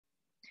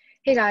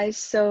Hey guys,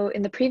 so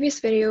in the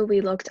previous video,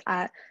 we looked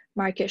at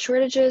market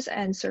shortages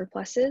and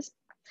surpluses,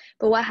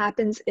 but what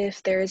happens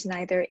if there is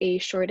neither a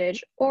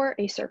shortage or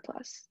a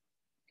surplus?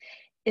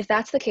 If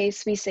that's the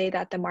case, we say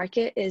that the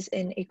market is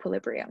in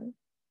equilibrium.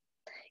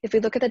 If we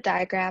look at the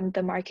diagram,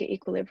 the market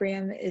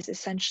equilibrium is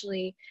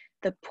essentially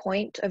the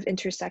point of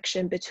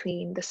intersection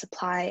between the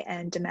supply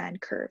and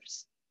demand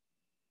curves.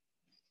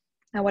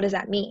 Now, what does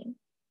that mean?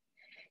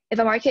 If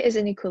a market is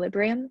in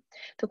equilibrium,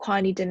 the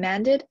quantity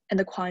demanded and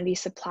the quantity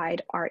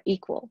supplied are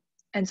equal,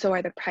 and so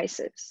are the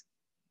prices.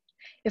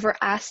 If we're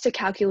asked to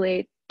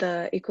calculate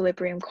the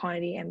equilibrium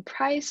quantity and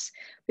price,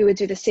 we would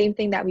do the same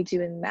thing that we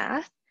do in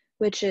math,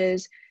 which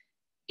is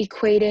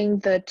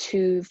equating the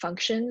two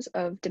functions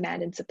of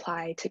demand and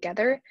supply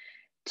together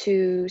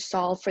to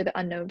solve for the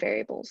unknown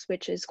variables,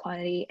 which is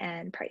quantity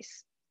and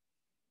price.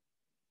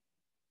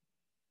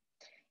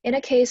 In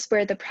a case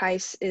where the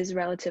price is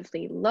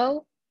relatively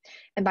low,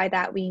 and by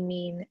that we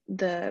mean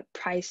the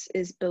price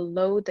is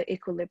below the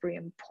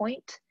equilibrium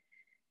point,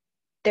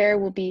 there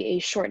will be a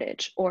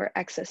shortage or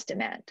excess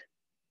demand.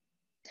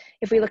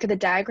 If we look at the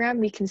diagram,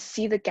 we can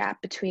see the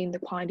gap between the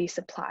quantity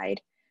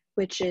supplied,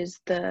 which is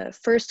the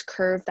first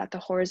curve that the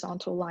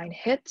horizontal line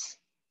hits,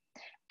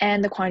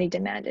 and the quantity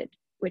demanded,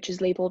 which is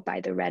labeled by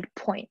the red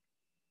point.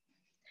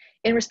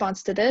 In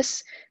response to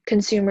this,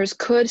 consumers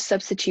could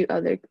substitute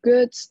other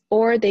goods,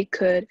 or they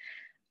could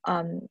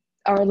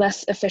our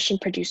less efficient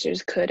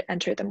producers could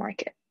enter the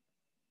market.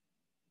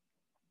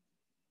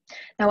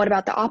 Now, what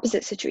about the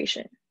opposite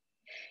situation?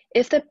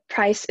 If the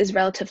price is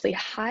relatively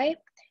high,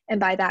 and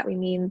by that we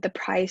mean the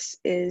price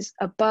is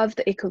above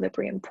the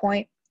equilibrium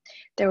point,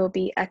 there will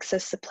be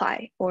excess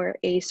supply or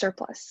a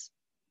surplus.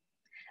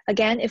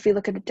 Again, if we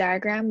look at the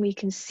diagram, we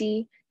can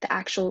see the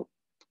actual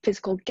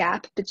physical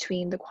gap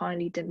between the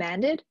quantity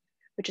demanded,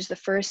 which is the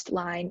first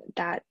line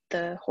that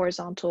the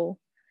horizontal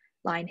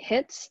line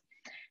hits,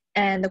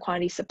 and the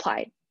quantity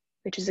supplied,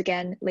 which is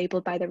again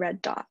labeled by the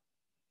red dot.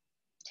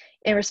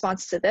 In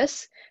response to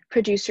this,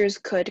 producers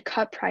could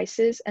cut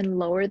prices and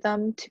lower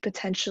them to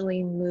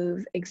potentially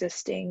move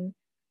existing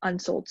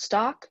unsold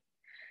stock,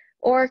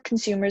 or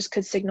consumers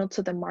could signal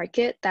to the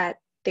market that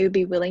they would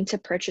be willing to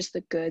purchase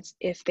the goods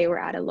if they were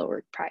at a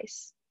lower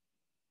price.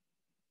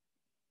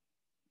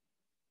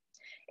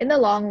 In the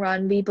long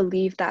run, we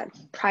believe that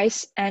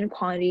price and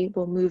quantity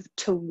will move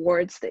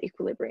towards the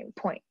equilibrium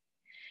point.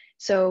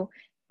 So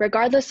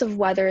regardless of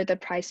whether the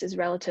price is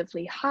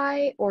relatively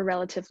high or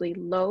relatively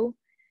low,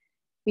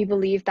 we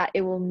believe that it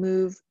will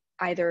move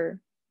either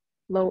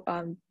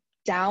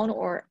down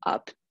or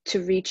up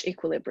to reach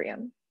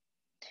equilibrium.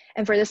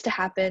 And for this to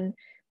happen,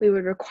 we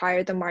would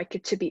require the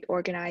market to be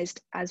organized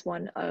as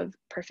one of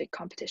perfect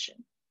competition.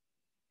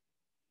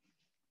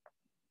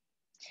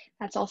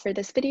 That's all for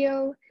this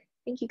video.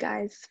 Thank you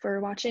guys for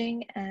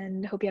watching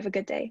and hope you have a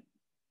good day.